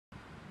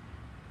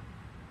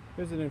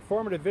Here's an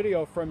informative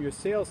video from your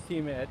sales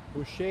team at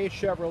Boucher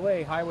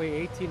Chevrolet, Highway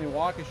 18 in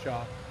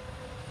Waukesha.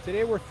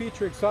 Today we're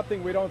featuring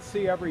something we don't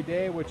see every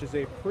day, which is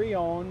a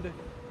pre-owned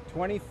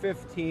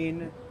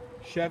 2015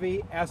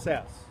 Chevy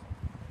SS.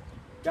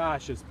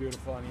 Gosh, it's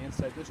beautiful on the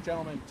inside. This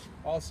gentleman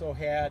also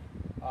had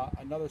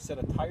another set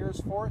of tires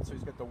for it. So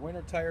he's got the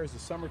winter tires, the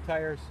summer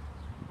tires.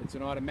 It's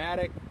an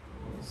automatic,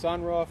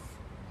 sunroof,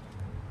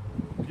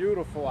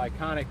 beautiful,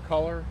 iconic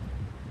color.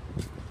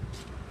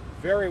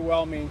 Very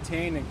well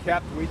maintained and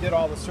kept. We did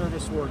all the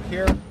service work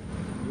here.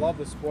 Love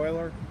the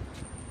spoiler.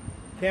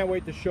 Can't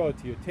wait to show it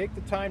to you. Take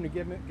the time to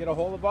get a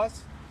hold of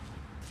us.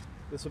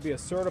 This will be a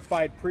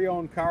certified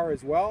pre-owned car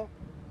as well.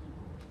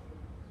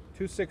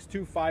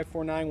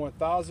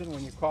 262-549-1000.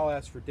 When you call,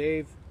 ask for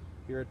Dave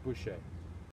here at Boucher.